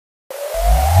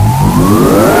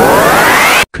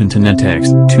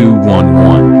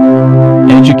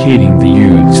CONTINENTEX211, educating the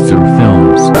youths through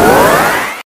films.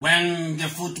 When the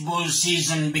football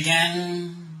season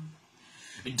began,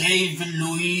 David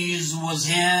Luiz was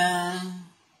here,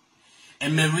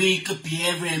 Emerick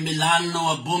Pierre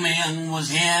Milano Aubameyang was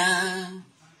here,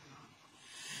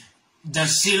 Da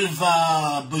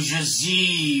Silva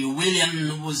Bourgeoisie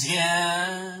William was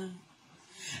here,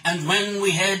 and when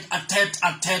we had a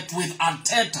tete-a-tete with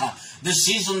Arteta, the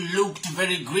season looked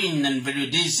very green and very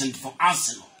decent for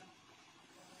Arsenal.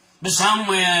 But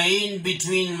somewhere in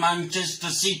between, Manchester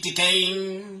City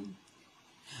came,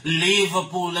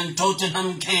 Liverpool and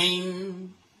Tottenham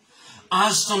came,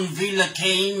 Aston Villa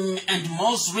came, and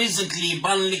most recently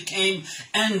Burnley came,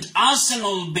 and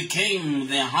Arsenal became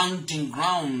the hunting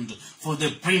ground for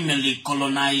the Premier League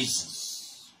colonizers.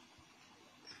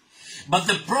 But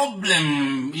the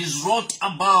problem is wrought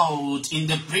about in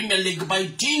the Premier League by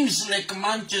teams like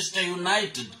Manchester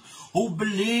United, who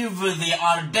believe they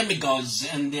are demigods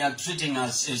and they are treating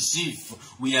us as if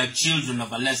we are children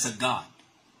of a lesser god.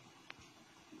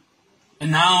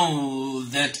 And now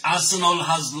that Arsenal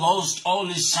has lost all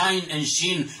its shine and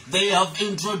sheen, they have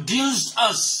introduced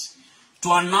us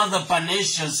to another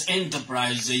pernicious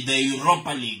enterprise, the Europa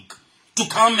League, to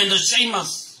come and shame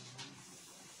us.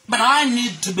 But I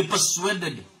need to be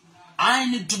persuaded. I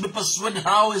need to be persuaded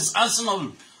how as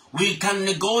Arsenal we can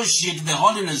negotiate the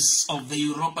holiness of the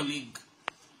Europa League.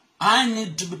 I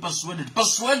need to be persuaded.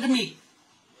 Persuade me.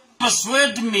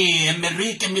 Persuade me,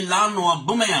 Emerick Milano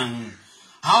Aubameyang,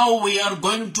 how we are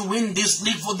going to win this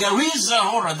league. For there is a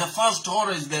horror. The first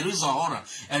horror is there is a horror.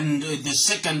 And the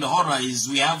second horror is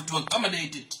we have to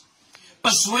accommodate it.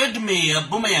 Persuade me,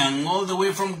 Aubameyang, all the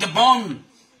way from Gabon,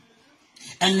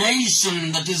 a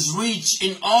nation that is rich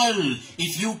in oil,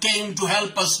 if you came to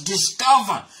help us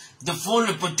discover the full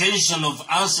potential of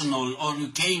Arsenal, or you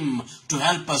came to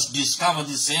help us discover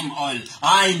the same oil,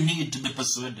 I need to be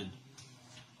persuaded.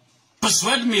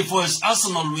 Persuade me, for as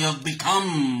Arsenal we have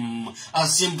become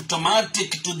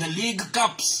asymptomatic to the league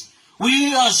cups.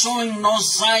 We are showing no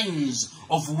signs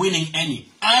of winning any.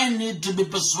 I need to be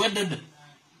persuaded.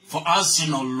 For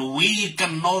Arsenal, we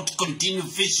cannot continue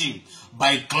fishing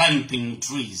by climbing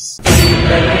trees.